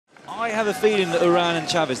I have a feeling that Uran and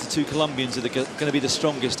Chavez, the two Colombians, are going to be the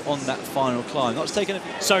strongest on that final climb. That's taken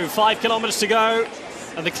So 5 kilometers to go,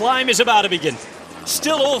 and the climb is about to begin.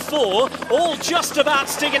 Still all four, all just about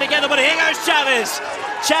sticking together, but here goes Chavez.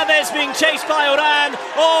 Chavez being chased by Uran.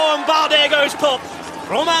 Oh, and Bardet goes pop.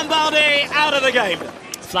 Romain Bardet out of the game.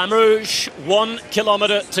 Flamme Rouge, 1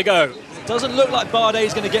 kilometer to go. Doesn't look like Bardet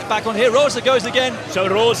is going to get back on here. Rosa goes again. So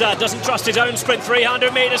Rosa doesn't trust his own sprint.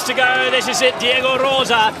 300 metres to go. This is it. Diego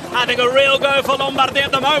Rosa having a real go for Lombardy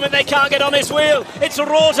at the moment. They can't get on his wheel. It's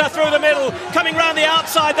Rosa through the middle. Coming round the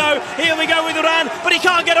outside though. Here we go with Uran, but he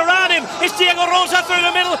can't get around him. It's Diego Rosa through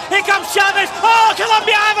the middle. Here comes Chavez. Oh,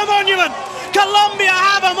 Colombia have a monument. Colombia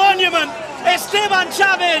have a monument. Esteban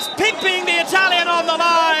Chavez pipping the Italian on the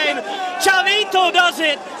line. Chavito does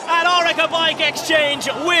it, and Orica Bike Exchange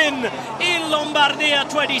win in Lombardia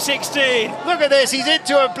 2016. Look at this, he's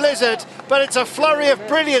into a blizzard, but it's a flurry of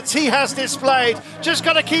brilliance he has displayed. Just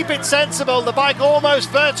got to keep it sensible. The bike almost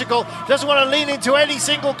vertical, doesn't want to lean into any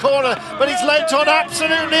single corner, but he's lent on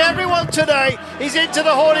absolutely everyone today. He's into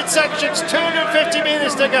the Hornet sections, 250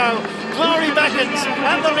 metres to go. Glory beckons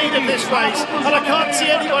at the lead of this race, and I can't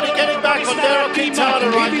see anybody getting back on Daryl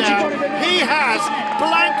Quintana right now. He has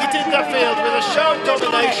blanketed the field with a show of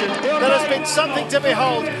domination that has been something to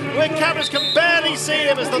behold, where cameras can barely see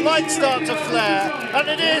him as the lights start to flare, and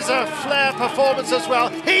it is a flare performance as well.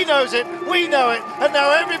 He knows it, we know it, and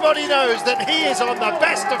now everybody knows that he is on the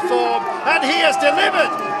best of form, and he has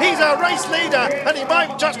delivered. He's a race leader, and he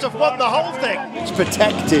might just have won the whole thing. It's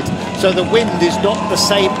protected, so the wind is not the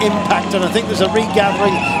same impact, and I think there's a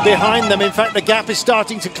regathering behind them. In fact, the gap is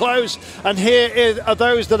starting to close, and here are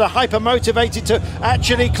those that are hyper-motivated to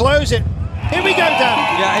actually close it. Here we go, Dan.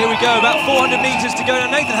 Yeah, here we go, about 400 metres to go. Now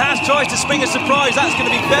Nathan Haas tries to spring a surprise. That's going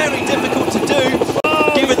to be very difficult to do,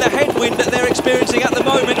 given the headwind that they're experiencing at the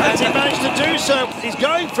moment. And he managed to do so. He's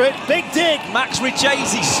going for it. Big dig. Max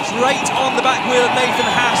Richesi straight on the back wheel of Nathan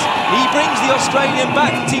Haas. He brings the Australian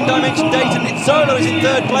back to Team Dimension Dayton. Solo is in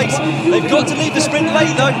 3rd place. They've got to leave the sprint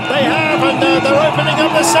late, though. They have, and they're opening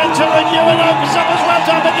up the centre, and Ewan opens up as well.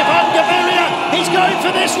 Van Gaviria, he's going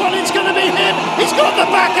for this one. It's going to be him. He's got the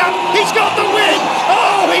backup. He's got the win.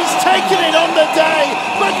 Oh, he's taken it on the day.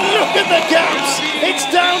 But look at the gaps. It's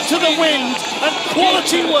down to the wind and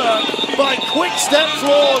quality work by Quick Step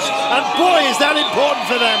Floors, and boy, is that important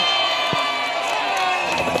for them.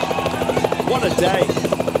 What a day.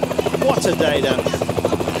 What a day, Dan.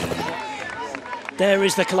 There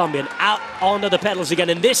is the Colombian out onto the pedals again,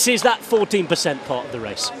 and this is that 14% part of the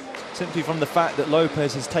race. Simply from the fact that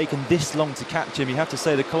Lopez has taken this long to catch him, you have to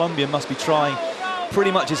say the Colombian must be trying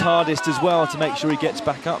pretty much his hardest as well to make sure he gets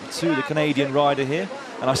back up to the Canadian rider here.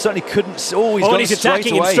 And I certainly couldn't... Oh, he's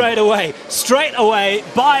attacking him straight away. Straight away.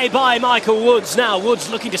 Bye-bye, Michael Woods. Now, Woods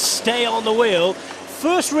looking to stay on the wheel.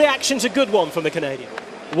 First reaction's a good one from the Canadian.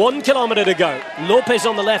 1 kilometre to go. Lopez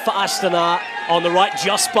on the left for Astana. On the right,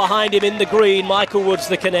 just behind him in the green, Michael Woods,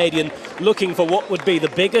 the Canadian, looking for what would be the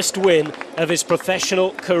biggest win of his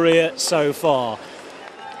professional career so far.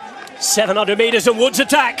 700 metres and Woods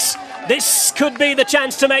attacks. This could be the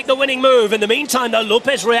chance to make the winning move. In the meantime, though,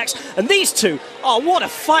 Lopez reacts. And these two, oh, what a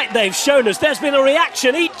fight they've shown us. There's been a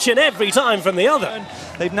reaction each and every time from the other. And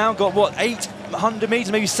they've now got, what, 800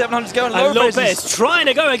 metres, maybe 700 to go. And Lopez trying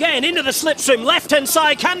to go again into the slipstream. Left-hand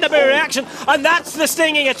side, can there be a reaction? And that's the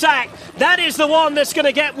stinging attack. That is the one that's going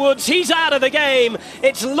to get Woods. He's out of the game.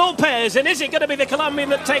 It's Lopez. And is it going to be the Colombian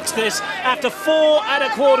that takes this after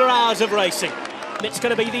 4¼ hours of racing? It's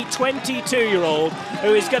going to be the 22-year-old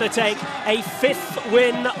who is going to take a 5th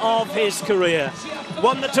win of his career.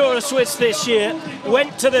 Won the Tour of Swiss this year,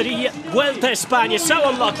 went to the Vuelta a España, so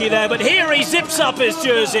unlucky there, but here he zips up his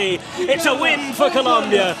jersey. It's a win for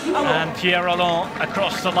Colombia. And Pierre Roland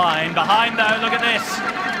across the line. Behind though, look at this.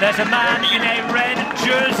 There's a man in a red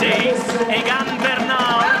jersey, Egan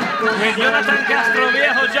Bernal, with Jonathan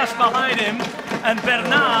Castroviejo just behind him. And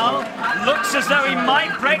Bernal looks as though he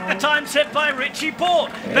might break the time set by Richie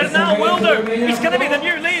Porte. Bernal will do. He's going to be the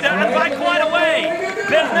new leader, and by quite a way.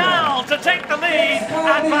 Bernal to take the lead,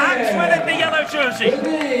 and perhaps win it the yellow jersey.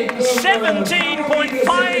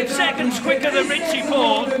 17.5 seconds quicker than Richie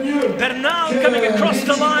Porte. Bernal coming across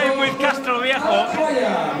the line with Castroviejo.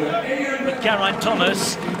 But Geraint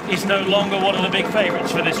Thomas is no longer one of the big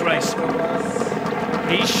favourites for this race.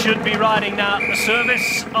 He should be riding now at the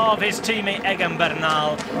service of his teammate Egan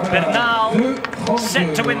Bernal. Bernal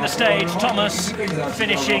set to win the stage. Thomas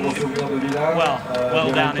finishing,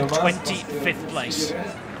 well down in 25th place.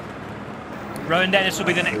 Rowan Dennis will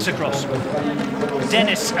be the next across.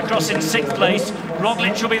 Dennis across in 6th place.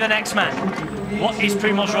 Roglic will be the next man. What is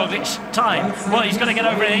Primož Roglic's time? Well, he's going to get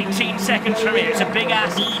over in 18 seconds from here. It's a big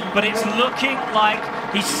ask, but it's looking like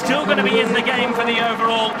he's still going to be in the game for the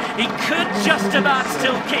overall. He could just about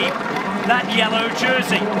still keep that yellow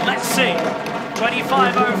jersey. Let's see.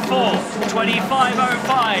 25.04,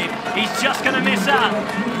 25.05. He's just going to miss out.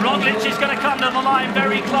 Roglic is going to come to the line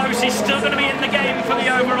very close. He's still going to be in the game for the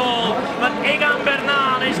overall. But Egan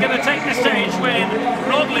Bernal is going to take the stage win.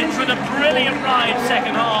 Roglic with a brilliant ride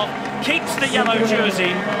second half. Keeps the yellow jersey.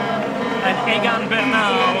 And Egan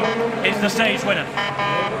Bernal is the stage winner.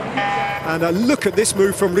 And look at this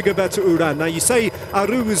move from Rigoberto Urán. Now you say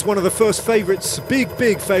Aru is one of the first favourites, big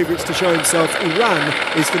favourites to show himself.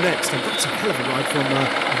 Urán is the next, and that's a hell of a ride from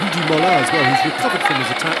Rudy Mollard as well. He's recovered from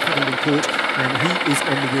his attack, having been caught, and he is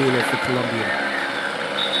on the wheel of the Colombian.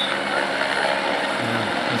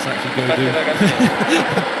 Let's actually go do.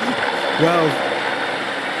 Well,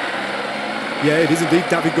 yeah, it is indeed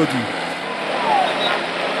David Gaudu.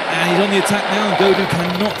 And he's on the attack now, and Gaudu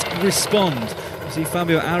cannot respond. See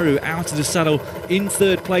Fabio Aru out of the saddle in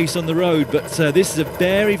 3rd place on the road, but this is a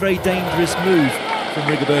very dangerous move from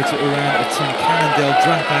Rigoberto Urán at Team Cannondale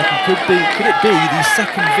Drapac, and could it be the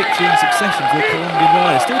 2nd victory in succession for a Colombian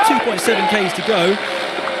rider? Still 2.7 k's to go.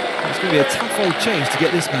 It's going to be a tough old chase to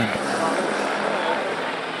get this man.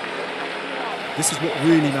 This is what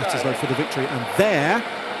really matters though for the victory, and there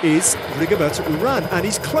is Rigoberto Urán, and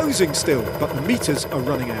he's closing still, but the meters are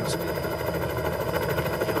running out.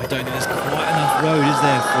 I don't think there's quite enough road, is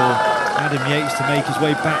there, for Adam Yates to make his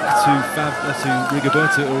way back to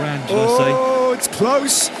Rigoberto Urán, shall I say? Oh, it's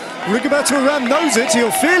close. Rigoberto Urán knows it.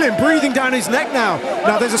 He'll feel him breathing down his neck now.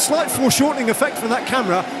 Now, there's a slight foreshortening effect from that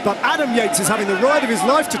camera, but Adam Yates is having the ride of his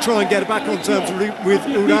life to try and get back on terms with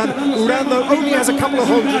Urán. Urán, though, only has a couple of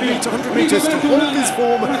 100 metres to hold his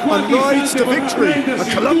form and rides to victory. A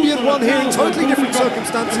Colombian won here in totally different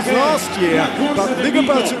circumstances last year, but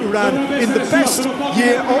Rigoberto Urán, in the best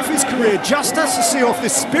year of his career, just has to see off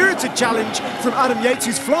this spirited challenge from Adam Yates,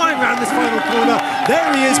 who's flying around this final corner.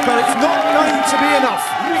 There he is, but it's not going to be enough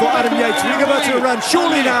for Adam Yates. Rigoberto Urán,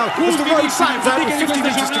 surely now, as the road flattens out with 50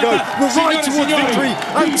 metres to go, will ride towards victory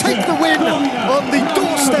and take the win on the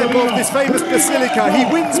doorstep of this famous basilica. He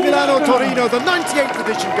wins Milano-Torino. The 98th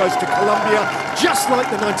edition goes to Colombia, just like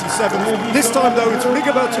the 97th. This time, though, it's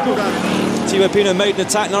Rigoberto Urán. Thibaut Pinot made an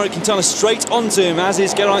attack. Nairo Quintana straight onto him, as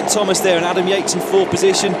is Geraint Thomas there, and Adam Yates in 4th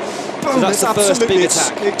position. So that's the first big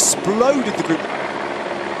attack. Exploded the group.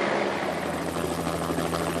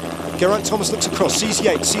 Geraint Thomas looks across, sees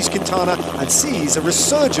Yates, sees Quintana, and sees a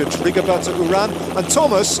resurgent Rigoberto Urán. And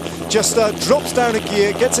Thomas just drops down a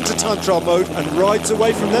gear, gets into time trial mode, and rides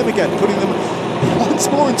away from them again, putting them once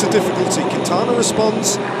more into difficulty. Quintana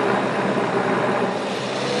responds.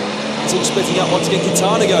 It's all splitting up once again.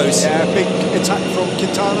 Quintana goes. Yeah, big attack from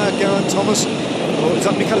Quintana, Geraint Thomas. Or is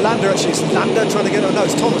that Mikel Landa actually? It's Landa trying to get, oh no,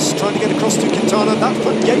 it's Thomas trying to get across to Quintana. That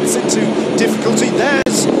put Yates into difficulty.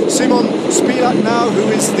 There's Simon Spilak now,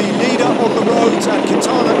 who is the leader on the road, and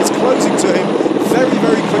Quintana is closing to him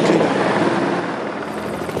very quickly now.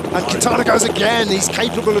 And Quintana goes again, he's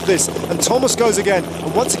capable of this. And Thomas goes again.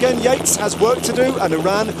 And once again, Yates has work to do, and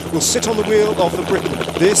Urán will sit on the wheel of the Briton.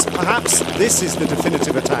 Perhaps this is the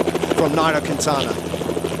definitive attack from Nairo Quintana.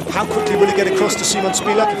 How quickly will he get across to Simon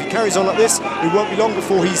Spilak? If he carries on like this, it won't be long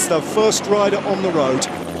before he's the first rider on the road.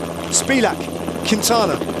 Spilak,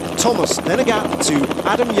 Quintana, Thomas, then a gap to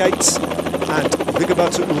Adam Yates and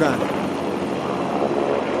Rigoberto Urán.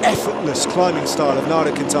 Effortless climbing style of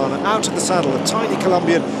Nairo Quintana, out of the saddle, a tiny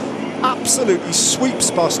Colombian, absolutely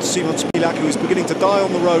sweeps past Simon Spilak, who is beginning to die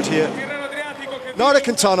on the road here. Nairo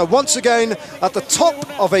Quintana once again at the top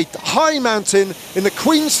of a high mountain in the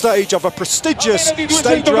Queen stage of a prestigious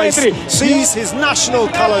stage race, sees his national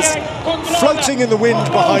colours floating in the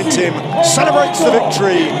wind behind him, celebrates the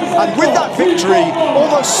victory, and with that victory,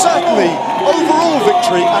 almost certainly overall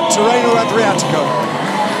victory at Tirreno Adriatico.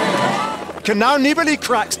 And now Nibali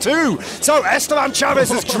cracks too. So Esteban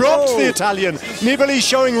Chaves has dropped the Italian. Nibali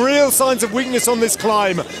showing real signs of weakness on this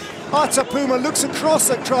climb. Arta Puma looks across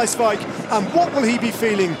at Kruijswijk, and what will he be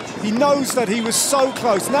feeling? He knows that he was so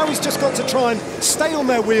close. Now he's just got to try and stay on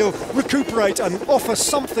their wheel, recuperate, and offer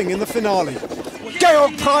something in the finale.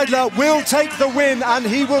 Georg Preidler will take the win, and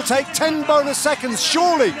he will take 10 bonus seconds,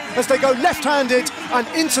 surely, as they go left-handed and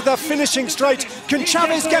into the finishing straight. Can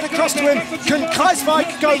Chaves get across to him? Can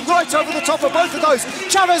Kruijswijk go right over the top of both of those?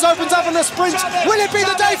 Chaves opens up in the sprint. Will it be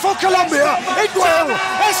the day for Colombia? It will!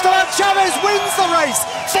 Esteban Chaves wins the race.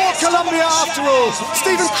 for Colombia after all.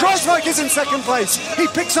 Stephen Kreiswijk is in second place. He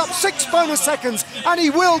picks up 6 bonus seconds, and he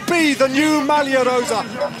will be the new Maglia Rosa.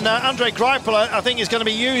 Now, Andre Greipel, I think, is going to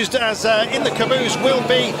be used as in the caboose will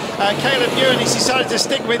be Caleb Ewan. He's decided to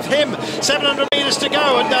stick with him. 700 metres to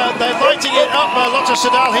go, and they're lighting it up. Lotto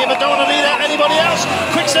Soudal here, but don't want to lead out anybody else.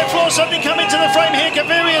 Quick Step Floor suddenly come into the frame here.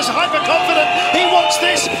 Gaviria is hyper-confident. He wants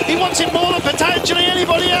this. He wants it more than potentially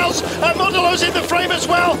anybody else. Modulo's in the frame as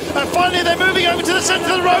well. And finally, they're moving over to the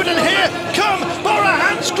centre of the road, and here come Bora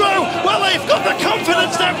Hansgrohe. Well, they've got the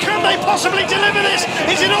confidence now. Can they possibly deliver this?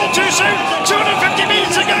 Is it all too soon? 250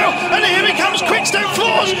 metres to go, and here he comes. Quick Step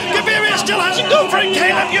Floors. Gaviria still hasn't gone for it.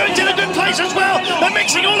 Caleb Ewan's in a good place as well. They're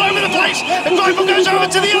mixing all over the place, and Greipel goes over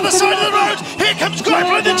to the other side of the road. Here comes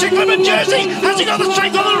Greipel in the Chiclaman jersey. Has he got the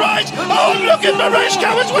strength on the rise? Oh, look at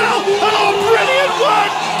Mareshko as well. Oh, brilliant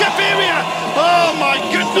work, Gaviria. Oh my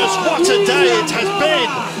goodness, what a day it has been.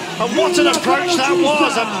 And what an approach that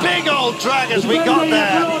was. A big old drag as we got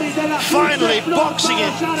there. Finally boxing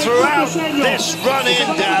it throughout this run-in,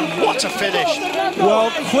 Dan. What a finish.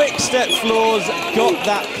 Well, Quick Step Floors got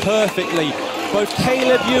that perfectly. Both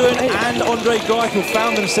Caleb Ewan and Andre Greipel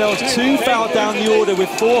found themselves 2 fouled down the order with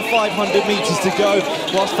 400-500 metres to go,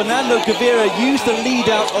 whilst Fernando Gaviria used the lead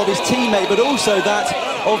out of his teammate, but also that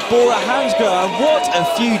of Bora Hansgrohe. And what a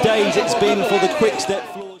few days it's been for the Quick Step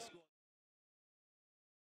Floors.